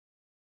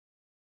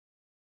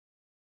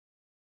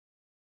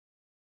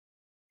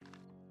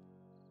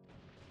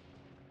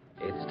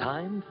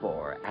time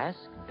for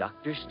Ask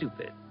Dr.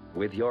 Stupid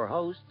with your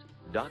host,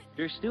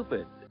 Dr.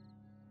 Stupid.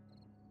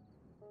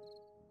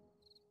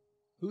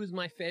 Who's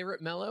my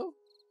favorite Mellow?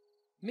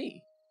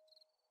 Me.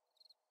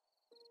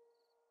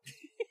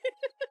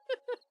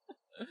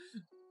 Is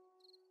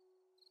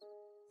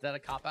that a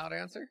cop-out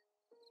answer?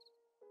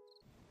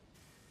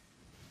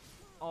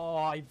 Oh,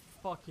 I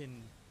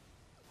fucking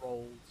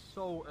rolled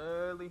so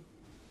early.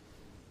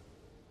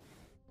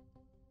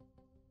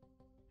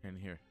 In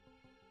here.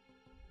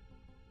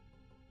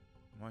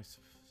 Am I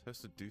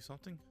supposed to do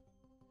something?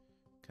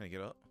 Can I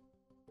get up?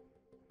 What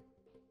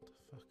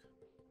the fuck?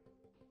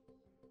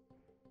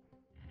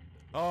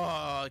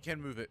 Oh, I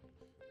can't move it.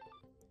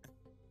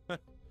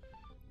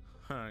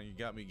 You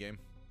got me, game.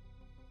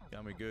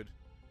 Got me good.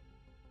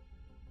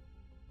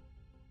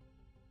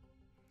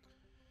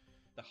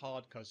 The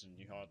hard cousin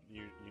you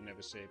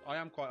never see. I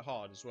am quite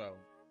hard as well.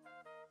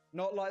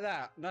 Not like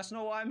that. That's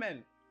not what I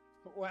meant.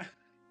 But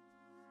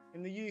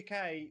in the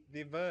UK,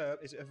 the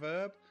verb, is it a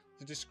verb?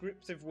 The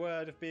descriptive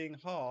word of being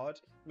hard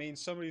means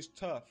somebody who's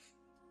tough.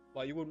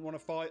 Like you wouldn't want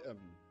to fight them.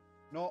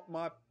 Not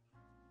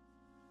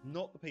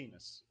the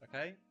penis,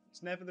 okay?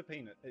 It's never the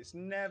penis. It's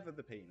never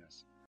the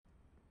penis.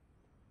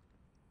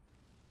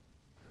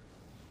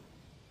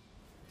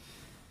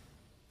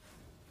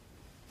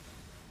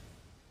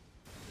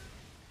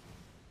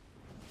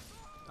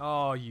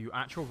 Oh, you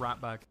actual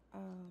ratbag.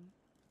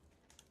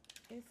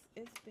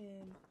 It's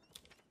been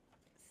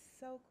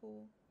so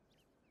cool.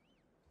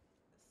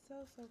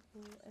 So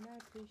cool, and I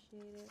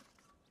appreciate it.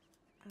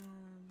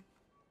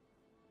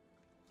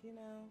 You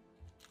know,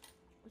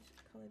 which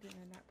color did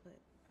I not put?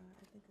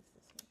 I think it's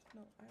this one.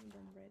 No, I haven't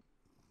done red.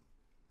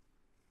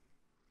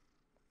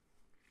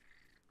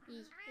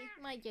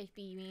 It might just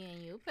be me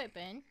and you,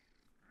 Pippin.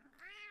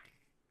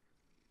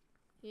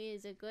 He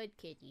is a good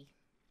kitty.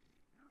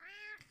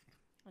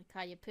 I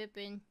call you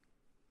Pippin.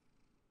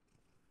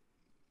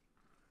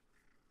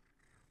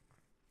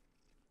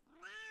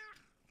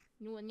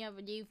 You will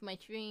never leave my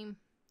stream.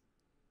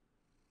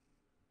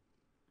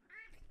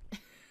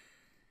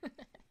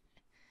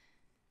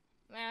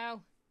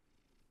 Wow.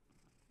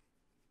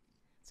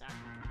 Sorry.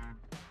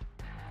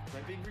 Am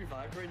I being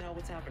revived right now?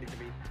 What's happening to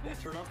me?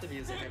 Turn off the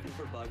music. I'm in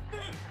for a bug.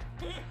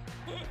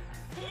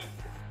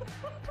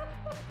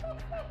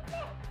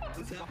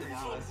 What's happening to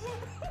us?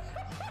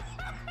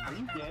 Are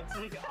you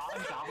dancing on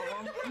top of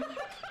him?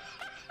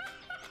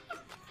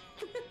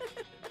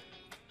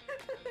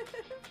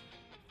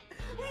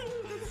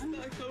 This is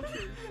not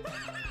kosher.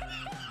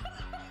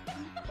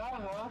 Oh,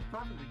 well, that's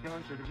perfectly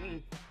kosher to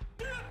me.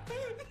 That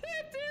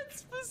did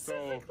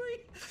specifically.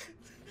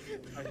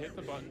 So, I hit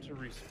the button to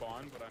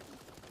respawn, but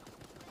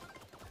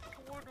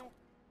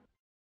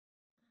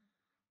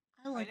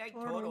I like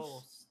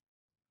turtles.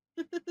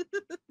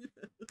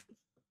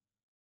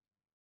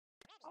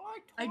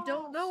 I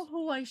don't know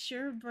who I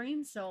share a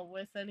brain cell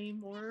with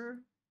anymore.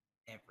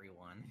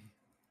 Everyone.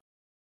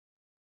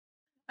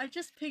 I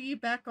just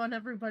piggyback on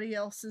everybody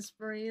else's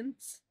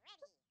brains.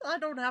 I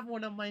don't have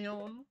one of my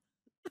own.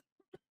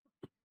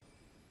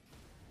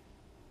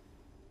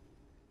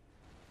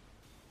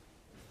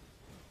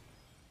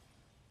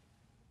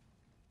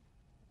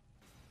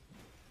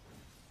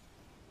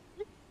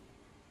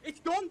 It's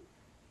done!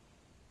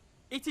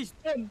 It is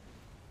done!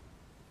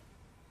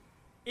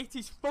 It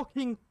is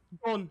fucking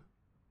done!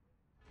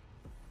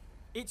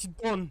 It's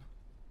done!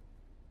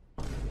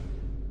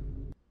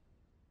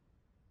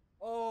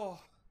 Oh!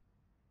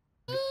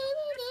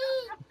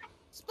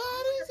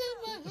 Spiders in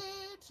my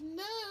head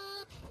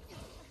tonight.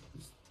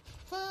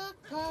 Fuck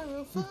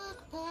Pyro,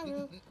 fuck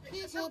Pyro.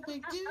 He's a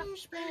big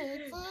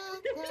douchebag.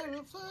 Fuck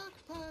Pyro, fuck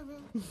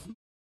Pyro.